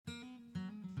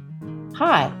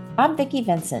Hi, I'm Vicki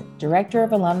Vincent, Director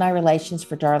of Alumni Relations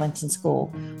for Darlington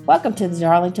School. Welcome to the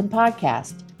Darlington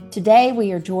Podcast. Today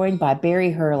we are joined by Barry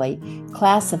Hurley,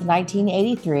 Class of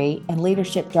 1983 and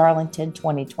Leadership Darlington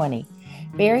 2020.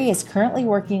 Barry is currently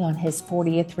working on his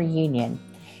 40th reunion.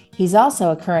 He's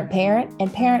also a current parent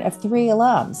and parent of 3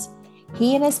 alums.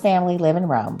 He and his family live in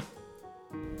Rome.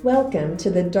 Welcome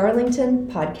to the Darlington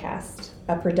Podcast,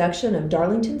 a production of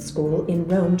Darlington School in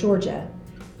Rome, Georgia.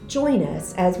 Join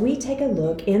us as we take a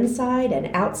look inside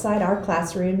and outside our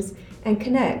classrooms and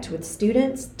connect with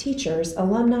students, teachers,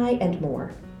 alumni, and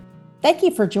more. Thank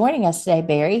you for joining us today,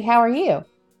 Barry. How are you?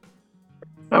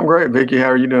 I'm great, Vicki. How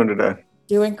are you doing today?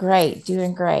 Doing great.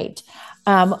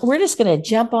 We're just going to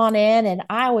jump on in, and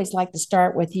I always like to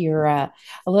start with a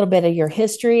little bit of your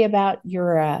history about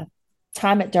your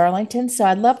time at Darlington. So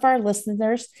I'd love for our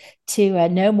listeners to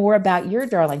know more about your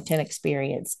Darlington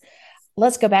experience.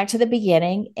 Let's go back to the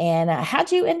beginning. And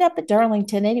how'd you end up at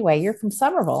Darlington anyway? You're from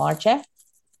Somerville, aren't you?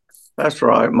 That's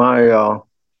right. My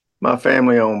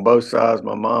family on both sides,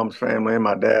 my mom's family and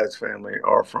my dad's family,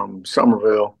 are from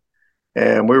Somerville,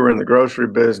 and we were in the grocery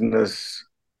business.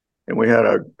 And we had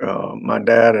my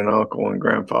dad and uncle and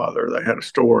grandfather. They had a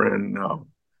store in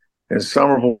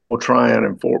Somerville, Tryon,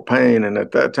 and Fort Payne. And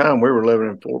at that time, we were living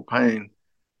in Fort Payne.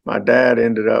 My dad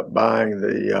ended up buying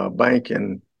the bank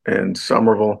in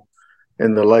Somerville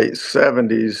in the late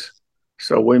 70s.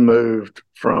 So we moved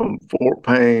from Fort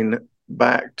Payne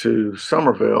back to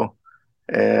Somerville.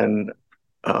 And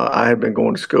I had been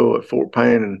going to school at Fort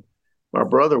Payne. And my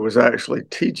brother was actually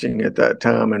teaching at that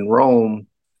time in Rome.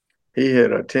 He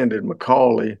had attended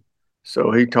Macaulay.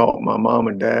 So he talked my mom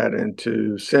and dad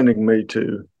into sending me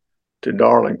to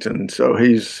Darlington. So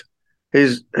he's a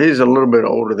little bit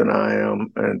older than I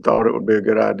am and thought it would be a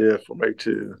good idea for me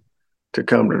to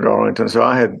come to Darlington. So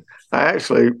I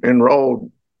actually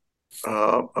enrolled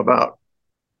about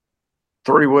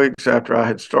 3 weeks after I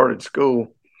had started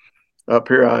school up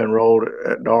here. I enrolled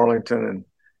at Darlington and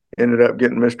ended up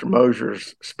getting Mr.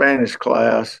 Mosier's Spanish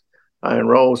class. I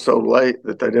enrolled so late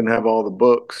that they didn't have all the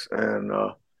books, and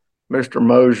Mr.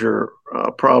 Mosier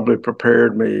probably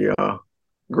prepared me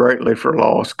greatly for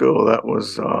law school. That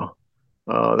was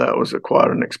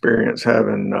quite an experience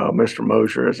having Mr.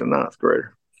 Mosier as a ninth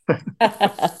grader.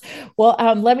 Well,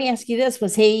 let me ask you this: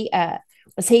 was he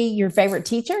your favorite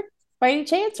teacher by any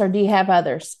chance, or do you have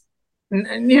others?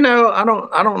 I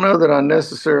don't know that I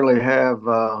necessarily have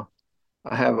I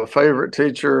have a favorite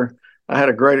teacher. I had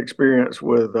a great experience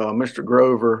with Mr.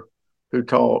 Grover, who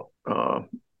taught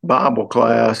Bible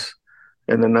class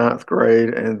in the ninth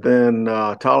grade, and then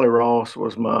Tolly Ross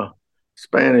was my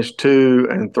Spanish 2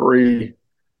 and 3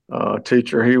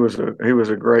 teacher. He was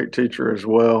a great teacher as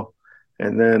well.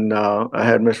 And then I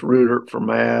had Miss Rudert for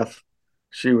math.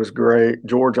 She was great.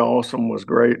 George Awesome was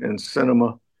great in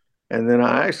cinema. And then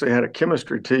I actually had a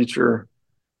chemistry teacher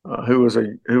who was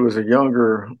a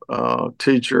younger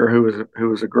teacher who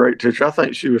was a great teacher. I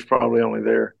think she was probably only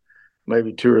there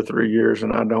maybe 2 or 3 years,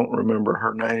 and I don't remember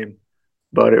her name.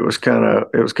 But it was kind of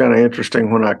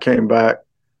interesting when I came back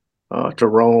to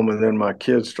Rome, and then my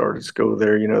kids started school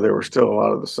there. There were still a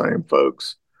lot of the same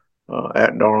folks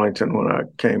at Darlington when I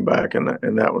came back, and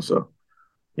that was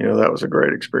a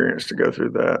great experience to go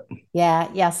through that.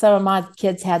 Yeah. Some of my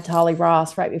kids had Tolly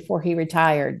Ross right before he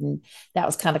retired, and that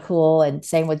was kind of cool. And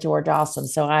same with George Awesome.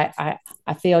 So I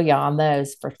feel you on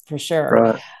those for sure.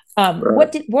 Right.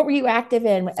 Right. What were you active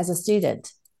in as a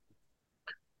student?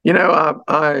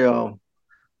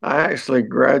 I actually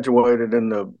graduated in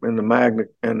the Magna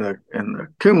in the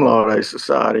Cum Laude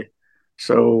Society,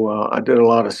 so I did a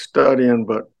lot of studying,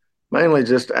 but mainly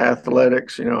just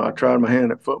athletics. I tried my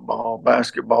hand at football,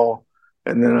 basketball,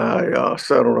 and then I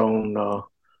settled on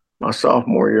my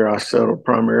sophomore year. I settled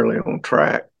primarily on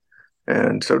track,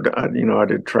 and so I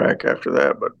did track after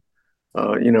that. But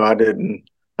I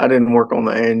didn't work on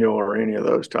the annual or any of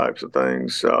those types of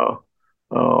things. I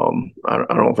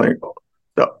don't think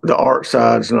the art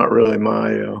side's not really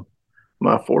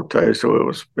my forte. So it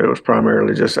was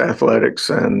primarily just athletics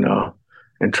and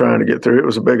trying to get through. It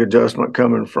was a big adjustment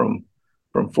coming from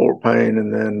Fort Payne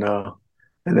and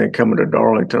then coming to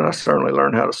Darlington. I certainly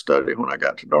learned how to study when I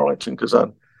got to Darlington because I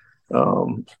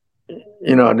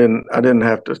didn't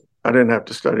have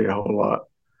to study a whole lot.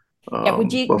 Yeah,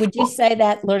 would you say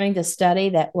that learning to study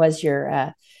that was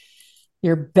your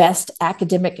best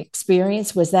academic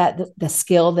experience? Was that the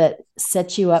skill that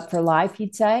set you up for life,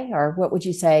 you'd say? Or what would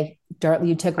you say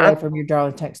you took away from your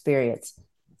Darlington experience?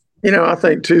 I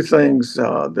think two things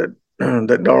that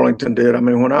Darlington did. I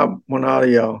mean, when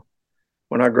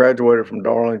I graduated from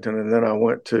Darlington and then I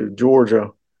went to Georgia,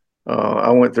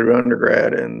 I went through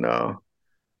undergrad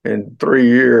in 3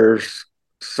 years.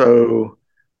 So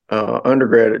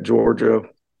undergrad at Georgia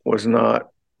was not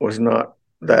was not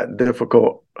that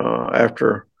difficult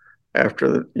after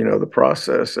the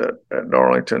process at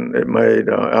Darlington. It made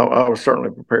I was certainly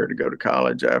prepared to go to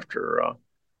college after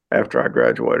I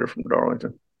graduated from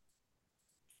Darlington.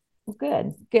 Well,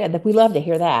 good, good. We love to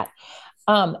hear that.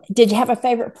 Did you have a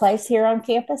favorite place here on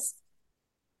campus?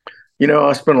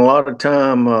 I spent a lot of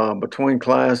time between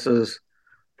classes,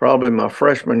 probably my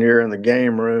freshman year in the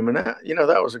game room, and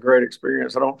that was a great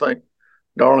experience. I don't think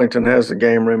Darlington has the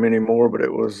game room anymore, but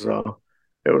it was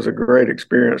a great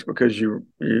experience because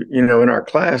in our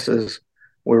classes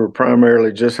we were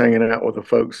primarily just hanging out with the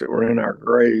folks that were in our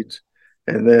grades,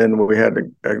 and then we had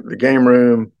the game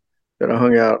room that I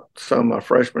hung out some my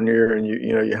freshman year, and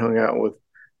you hung out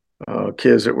with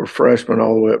kids that were freshmen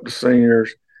all the way up to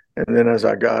seniors. And then as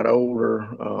I got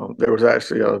older, there was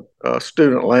actually a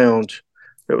student lounge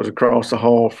that was across the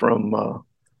hall from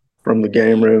the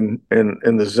game room in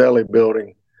the Zelly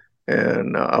building.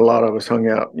 And a lot of us hung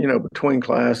out, between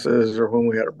classes or when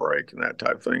we had a break and that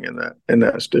type of thing in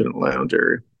that student lounge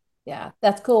area. Yeah,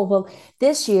 that's cool. Well,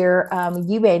 this year,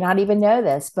 you may not even know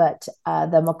this, but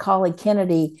the Macaulay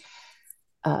Kennedy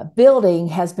building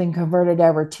has been converted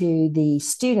over to the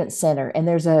student center, and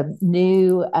there's a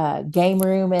new game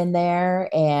room in there,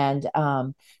 and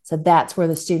so that's where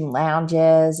the student lounge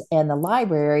is, and the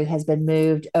library has been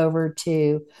moved over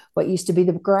to what used to be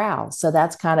the growl. So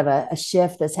that's kind of a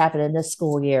shift that's happened in this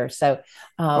school year. So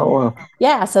Oh, wow.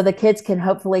 yeah, so the kids can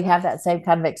hopefully have that same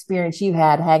kind of experience you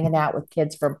had hanging out with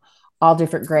kids from all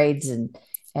different grades and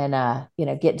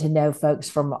getting to know folks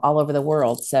from all over the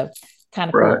world. So kind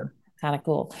of Right. cool. Kind of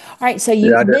cool. All right. So Yeah,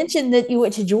 you I did. mentioned that you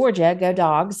went to Georgia, go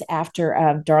dogs,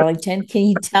 after Darlington. Can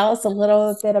you tell us a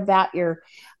little bit about your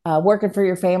working for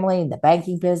your family and the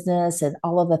banking business and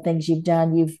all of the things you've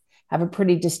done? You've have a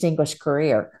pretty distinguished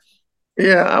career.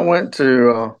 Yeah, I went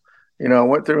through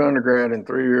undergrad in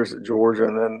 3 years at Georgia,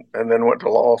 and then went to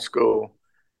law school.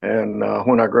 And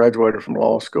when I graduated from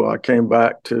law school, I came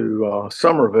back to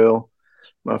Somerville.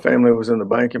 My family was in the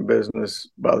banking business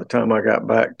by the time I got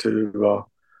back to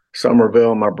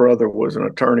Somerville. My brother was an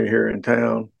attorney here in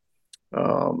town,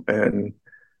 and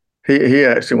he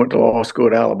actually went to law school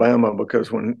at Alabama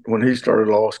because when he started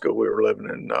law school, we were living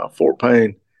in Fort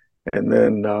Payne, and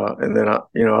then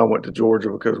I went to Georgia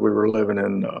because we were living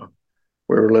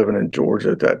in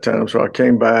Georgia at that time. So I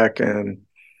came back and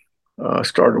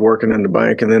started working in the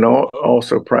bank, and then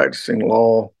also practicing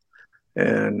law.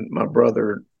 And my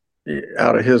brother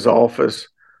out of his office.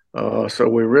 So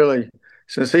we really,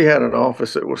 since he had an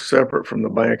office that was separate from the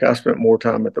bank, I spent more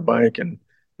time at the bank, and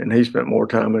he spent more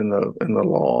time in the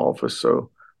law office. So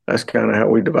that's kind of how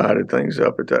we divided things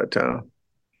up at that time.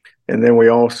 And then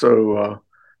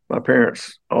my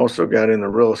parents also got in the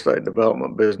real estate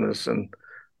development business, and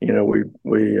we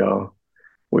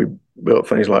built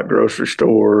things like grocery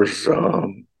stores,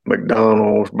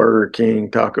 McDonald's, Burger King,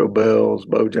 Taco Bell's,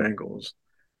 Bojangles,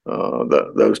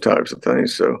 those types of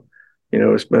things. So,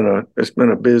 it's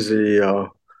been a busy.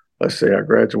 Let's see, I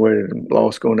graduated in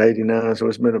law school in '89, so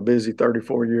it's been a busy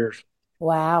 34 years.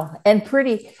 Wow. And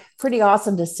pretty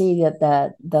awesome to see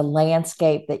that the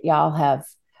landscape that y'all have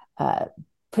uh,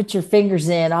 put your fingers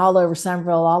in all over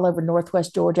Summerville, all over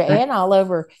Northwest Georgia, and all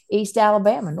over East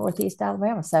Alabama, Northeast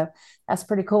Alabama. So that's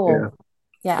pretty Yeah, cool.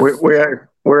 Yeah.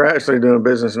 we're actually doing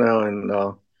business now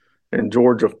in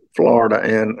Georgia, Florida,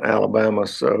 and Alabama.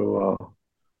 So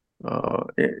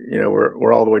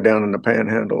we're all the way down in the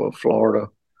Panhandle of Florida,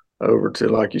 over to,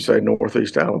 like you say,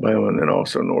 Northeast Alabama, and then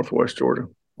also Northwest Georgia.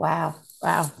 Wow.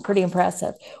 Wow. Pretty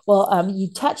impressive. Well,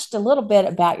 you touched a little bit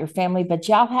about your family, but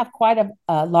y'all have quite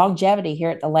a longevity here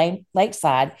at the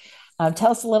lakeside.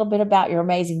 Tell us a little bit about your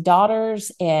amazing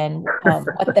daughters and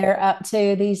what they're up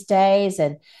to these days.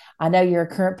 And I know you're a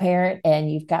current parent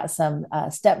and you've got some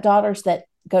stepdaughters that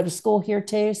go to school here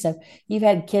too. So you've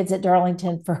had kids at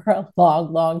Darlington for a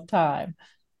long, long time.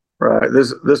 Right.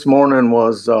 This morning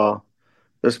was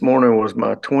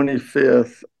my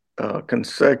 25th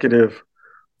consecutive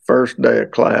first day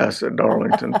of class at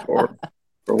Darlington for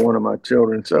one of my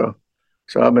children. So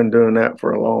I've been doing that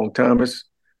for a long time.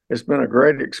 It's been a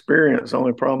great experience. The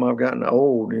only problem, I've gotten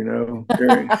old.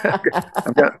 During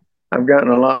I've got I've gotten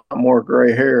a lot more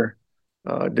gray hair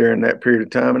during that period of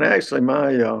time. And actually,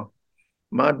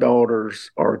 my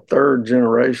daughters are third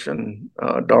generation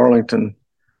Darlington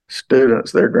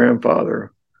students. Their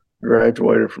grandfather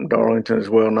graduated from Darlington as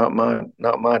well. Not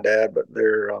my dad, but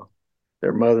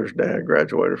their mother's dad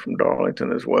graduated from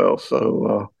Darlington as well.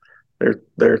 So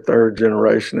they're third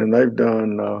generation, and they've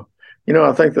done.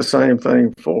 I think the same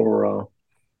thing for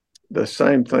the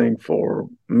same thing for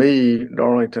me,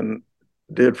 Darlington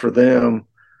did for them.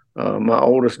 My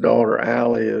oldest daughter,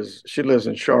 Allie, she lives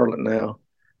in Charlotte now,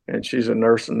 and she's a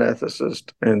nurse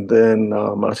anesthetist. And then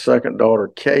my second daughter,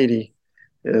 Katie,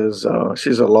 she's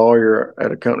a lawyer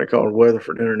at a company called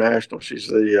Weatherford International. She's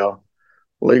the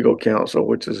legal counsel,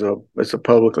 which is it's a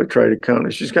publicly traded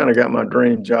company. She's kind of got my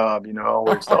dream job. I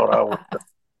always thought I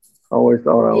Be a would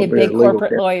be a big legal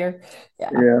corporate counsel. lawyer. Yeah.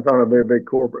 Yeah, I thought I'd be a big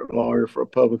corporate lawyer for a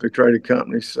publicly traded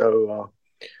company. So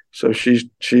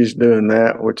she's doing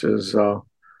that, which is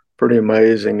pretty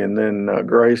amazing. And then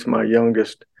Grace, my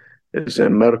youngest, is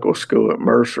in medical school at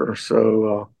Mercer.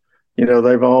 So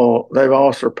they've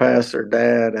all surpassed their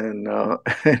dad and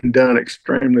and done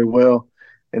extremely well.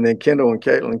 And then Kendall and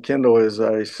Caitlin. Kendall is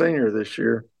a senior this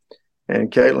year, and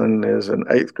Caitlin is an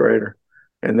eighth grader,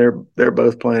 and they're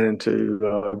both planning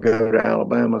to go to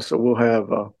Alabama. So we'll have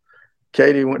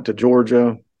Katie went to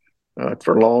Georgia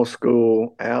for law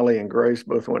school. Allie and Grace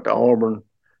both went to Auburn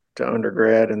to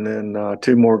undergrad, and then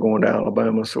two more going to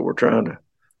Alabama. So we're trying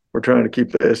to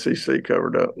keep the SEC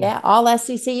covered up. Yeah, all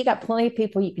SEC. You got plenty of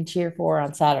people you can cheer for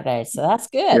on Saturdays, so that's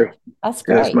good. Yes, That's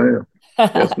yes, great. ma'am.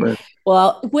 Yes, ma'am.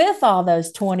 Well, with all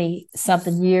those 20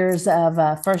 something years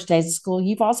of first days of school,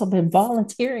 you've also been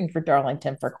volunteering for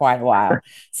Darlington for quite a while.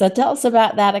 So tell us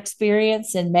about that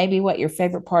experience and maybe what your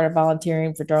favorite part of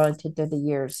volunteering for Darlington through the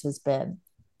years has been.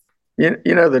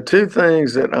 The two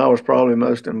things that I was probably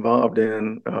most involved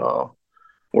in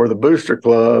were the Booster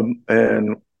Club.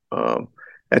 And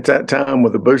at that time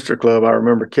with the Booster Club, I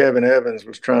remember Kevin Evans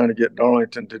was trying to get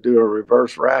Darlington to do a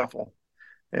reverse raffle.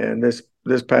 And this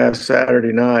past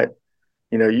Saturday night,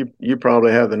 you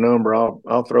probably have the number.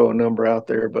 I'll throw a number out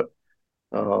there, but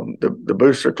the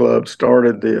Booster Club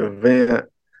started the event,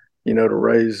 to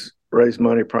raise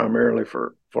money primarily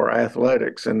for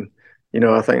athletics. And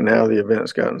I think now the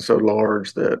event's gotten so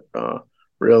large that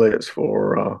really it's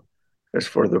for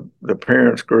the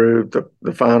parents group,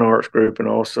 the fine arts group, and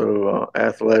also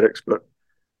athletics. But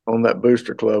on that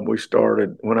Booster Club, we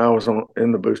started when I was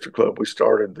in the Booster Club. We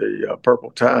started the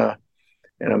Purple Tie,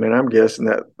 and I mean, I'm guessing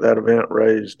that event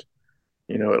raised,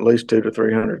 at least 200,000 to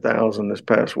 300,000 this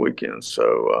past weekend.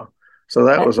 So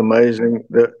that was amazing.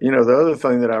 The other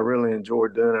thing that I really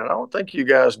enjoyed doing, and I don't think you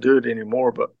guys do it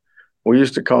anymore, but we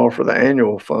used to call for the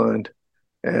annual fund,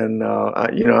 and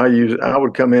I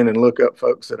would come in and look up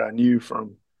folks that I knew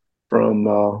from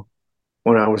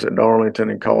when I was at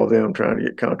Darlington and call them trying to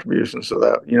get contributions. So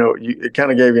that it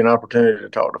kind of gave you an opportunity to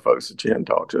talk to folks that you hadn't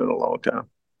talked to in a long time.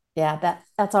 Yeah,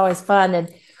 that's always fun.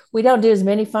 And we don't do as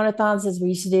many phonathons as we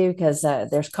used to do because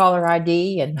there's caller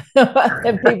ID and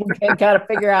and people can kind of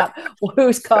figure out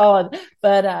who's calling.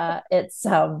 But it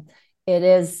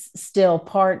is still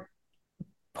part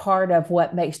of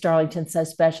what makes Darlington so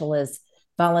special is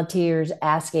volunteers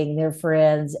asking their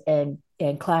friends and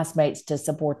classmates to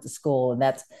support the school, and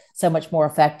that's so much more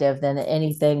effective than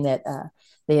anything that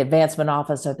the advancement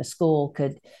office or the school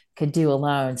could do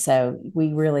alone. So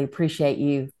we really appreciate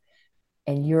you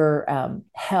and your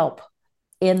help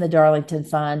in the Darlington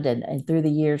Fund and through the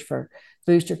years for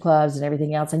booster clubs and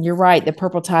everything else. And you're right, the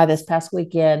Purple Tie this past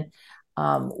weekend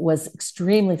was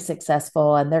extremely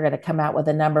successful, and they're going to come out with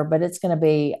a number, but it's going to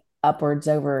be upwards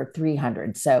over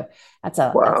 300. So that's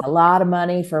a lot of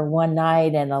money for one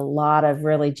night and a lot of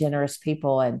really generous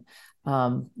people. And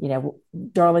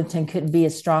Darlington couldn't be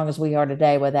as strong as we are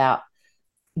today without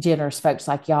generous folks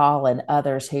like y'all and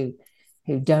others who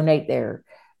donate their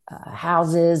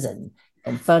houses and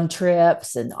fun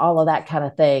trips and all of that kind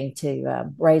of thing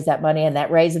to raise that money. And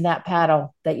that raising that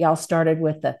paddle that y'all started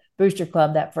with the Booster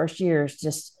Club that first year is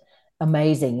just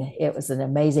amazing. It was an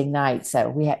amazing night. So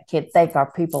we can't thank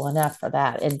our people enough for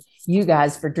that. And you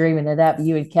guys for dreaming it up,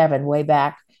 you and Kevin way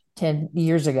back 10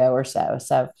 years ago or so.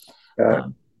 So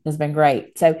it's been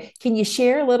great. So can you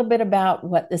share a little bit about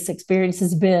what this experience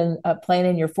has been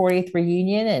planning your 40th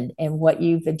reunion and what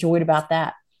you've enjoyed about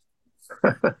that?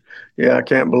 Yeah, I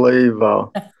can't believe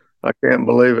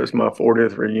it's my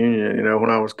 40th reunion.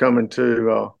 When I was coming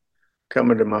to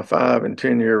my 5 and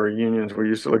 10 year reunions, we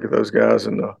used to look at those guys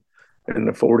in the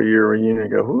 40-year reunion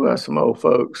and go, "Ooh, that's some old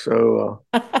folks." So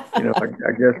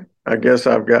I guess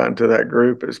I've gotten to that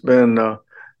group. It's been a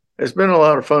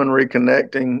lot of fun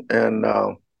reconnecting,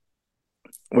 and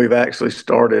we've actually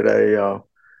started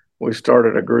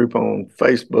a group on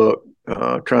Facebook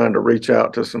trying to reach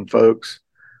out to some folks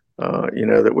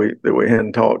that we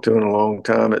hadn't talked to in a long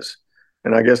time.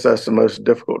 And I guess that's the most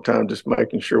difficult time, just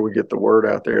making sure we get the word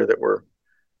out there that we're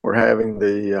having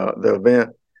the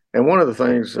event. And one of the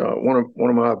things, one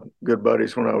of my good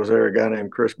buddies when I was there, a guy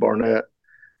named Chris Barnett,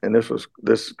 and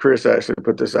this Chris actually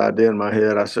put this idea in my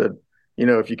head. I said,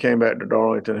 if you came back to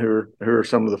Darlington, who are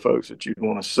some of the folks that you'd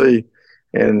want to see?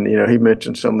 And, he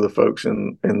mentioned some of the folks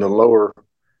in the lower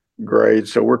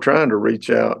grades. So we're trying to reach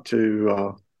out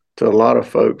to a lot of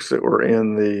folks that were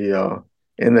in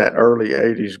that early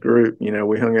 80s group.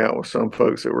 We hung out with some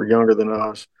folks that were younger than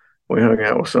us. We hung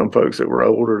out with some folks that were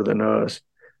older than us.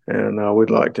 And we'd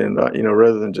like to invite,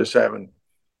 rather than just having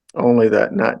only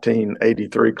that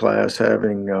 1983 class,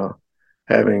 having a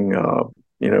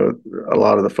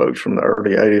lot of the folks from the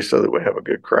early 80s, so that we have a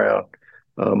good crowd.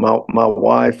 My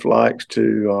wife likes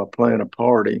to plan a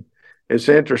party. It's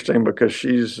interesting because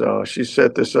she's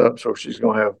set this up so she's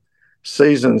going to have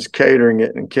Seasons catering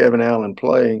it and Kevin Allen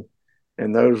playing,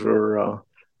 and those were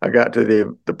I got to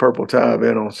the Purple Tie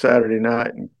event on Saturday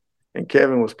night, and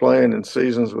Kevin was playing and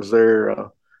Seasons was there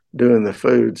doing the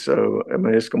food. So I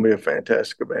mean, it's going to be a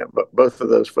fantastic event. But both of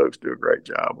those folks do a great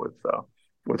job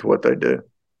with what they do.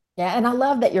 Yeah, and I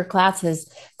love that your class has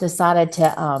decided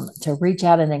to reach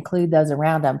out and include those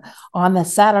around them. On the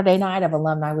Saturday night of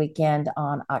Alumni Weekend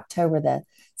on October the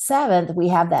 7th, we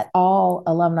have that all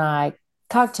alumni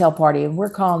cocktail party, and we're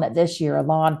calling it this year a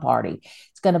lawn party.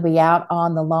 It's going to be out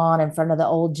on the lawn in front of the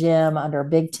old gym under a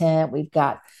big tent. We've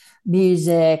got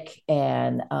music,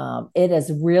 and it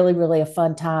is really, really a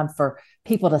fun time for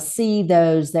people to see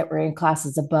those that were in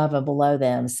classes above and below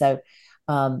them. So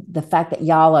the fact that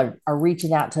y'all are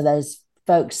reaching out to those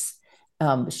folks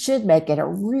should make it a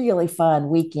really fun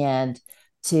weekend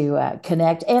to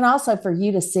connect, and also for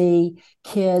you to see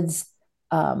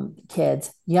young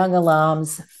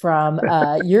alums from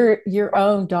your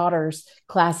own daughter's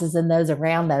classes and those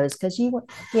around those, because you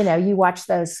watch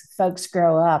those folks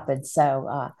grow up, and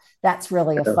so that's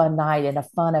really a fun night and a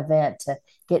fun event to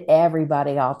get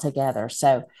everybody all together.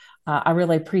 So I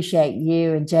really appreciate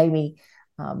you and Jamie.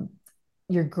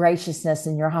 Your graciousness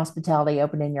and your hospitality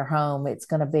opening your home. It's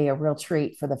going to be a real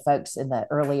treat for the folks in the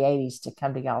early 80s to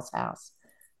come to y'all's house.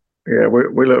 Yeah,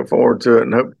 we look forward to it,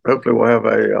 and hopefully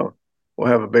we'll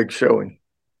have a big showing.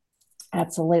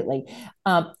 Absolutely.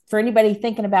 For anybody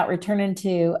thinking about returning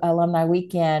to Alumni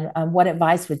Weekend, what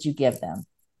advice would you give them?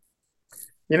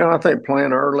 I think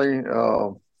plan early.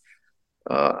 A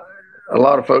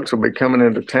lot of folks will be coming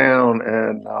into town,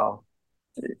 and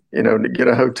to get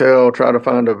a hotel, try to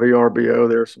find a VRBO.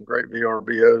 There are some great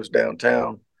VRBOs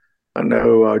downtown. I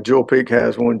know Jewel Peak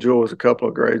has one. Jewel is a couple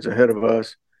of grades ahead of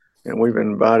us, and we've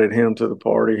invited him to the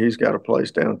party. He's got a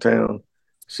place downtown.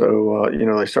 So,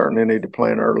 they certainly need to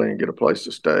plan early and get a place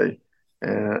to stay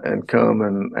and come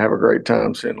and have a great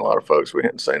time seeing a lot of folks we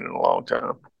hadn't seen in a long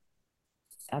time.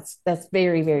 That's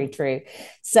very, very true.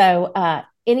 So,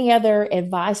 any other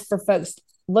advice for folks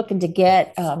looking to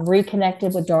get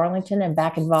reconnected with Darlington and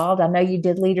back involved? I know you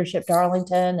did Leadership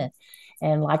Darlington,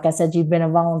 and like I said, you've been a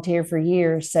volunteer for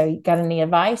years. So, you got any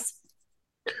advice?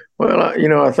 Well,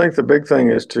 I think the big thing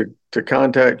is to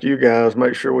contact you guys,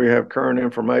 make sure we have current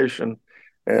information,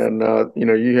 and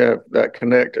you have that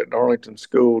connect at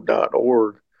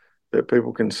darlingtonschool.org that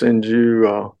people can send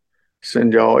y'all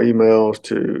emails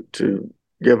to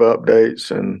give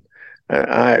updates. And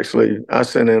I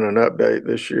sent in an update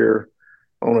this year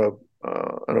on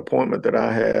an appointment that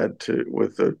I had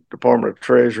with the Department of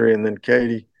Treasury, and then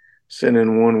Katie sent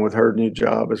in one with her new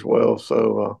job as well.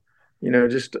 So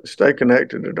just stay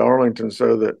connected to Darlington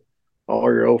so that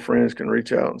all your old friends can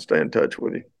reach out and stay in touch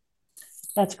with you.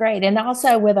 That's great. And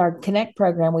also with our Connect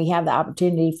program, we have the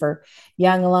opportunity for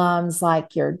young alums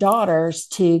like your daughters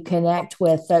to connect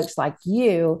with folks like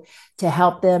you to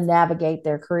help them navigate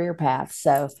their career path.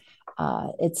 So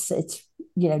it's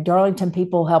Darlington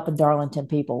people helping Darlington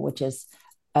people, which is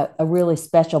a really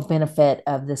special benefit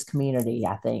of this community,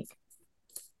 I think.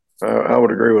 I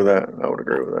would agree with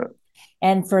that.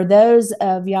 And for those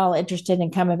of y'all interested in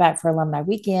coming back for Alumni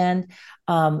Weekend,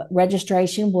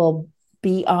 registration will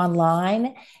be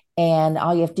online, and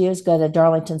all you have to do is go to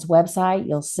Darlington's website.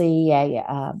 You'll see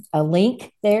a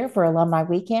link there for Alumni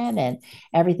Weekend, and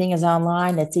everything is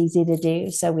online. It's easy to do.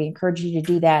 So we encourage you to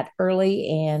do that early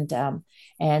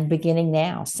and beginning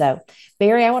now. So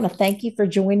Barry, I want to thank you for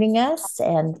joining us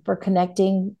and for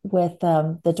connecting with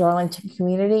the Darlington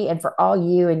community, and for all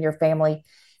you and your family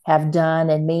have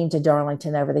done and mean to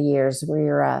Darlington over the years.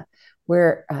 We're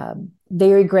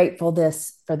very grateful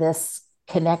for this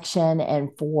connection and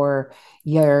for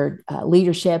your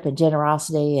leadership and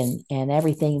generosity and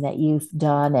everything that you've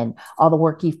done and all the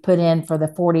work you've put in for the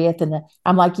 40th. And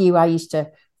I'm like you, I used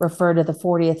to refer to the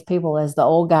 40th people as the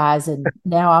old guys, and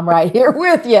now I'm right here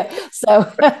with you. So,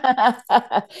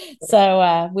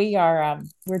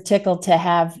 we're tickled to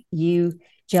have you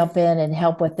jump in and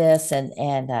help with this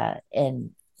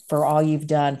and for all you've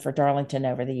done for Darlington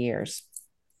over the years.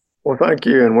 Well, thank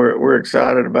you, and we're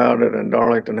excited about it. And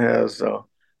Darlington's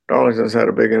had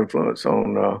a big influence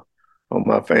on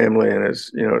my family, and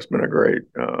it's been a great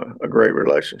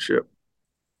relationship.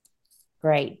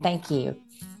 Great. Thank you.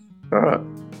 All right.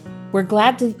 We're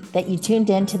glad that you tuned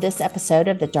in to this episode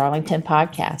of the Darlington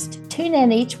Podcast. Tune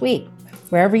in each week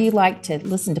wherever you like to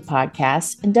listen to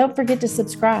podcasts, and don't forget to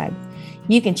subscribe.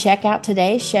 You can check out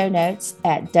today's show notes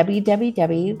at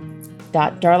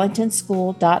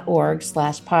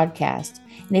www.darlingtonschool.org/podcast.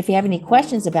 And if you have any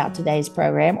questions about today's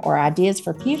program or ideas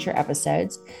for future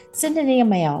episodes, send an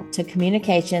email to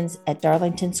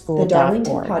communications@darlingtonschool.org. The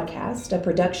Darlington Podcast, a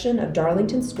production of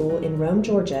Darlington School in Rome,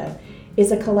 Georgia,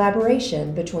 is a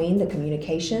collaboration between the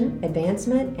Communication,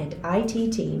 Advancement, and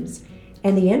IT teams,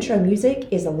 and the intro music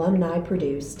is alumni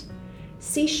produced.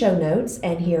 See show notes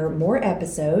and hear more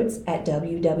episodes at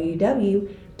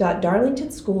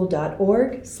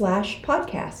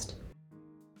www.darlingtonschool.org/podcast.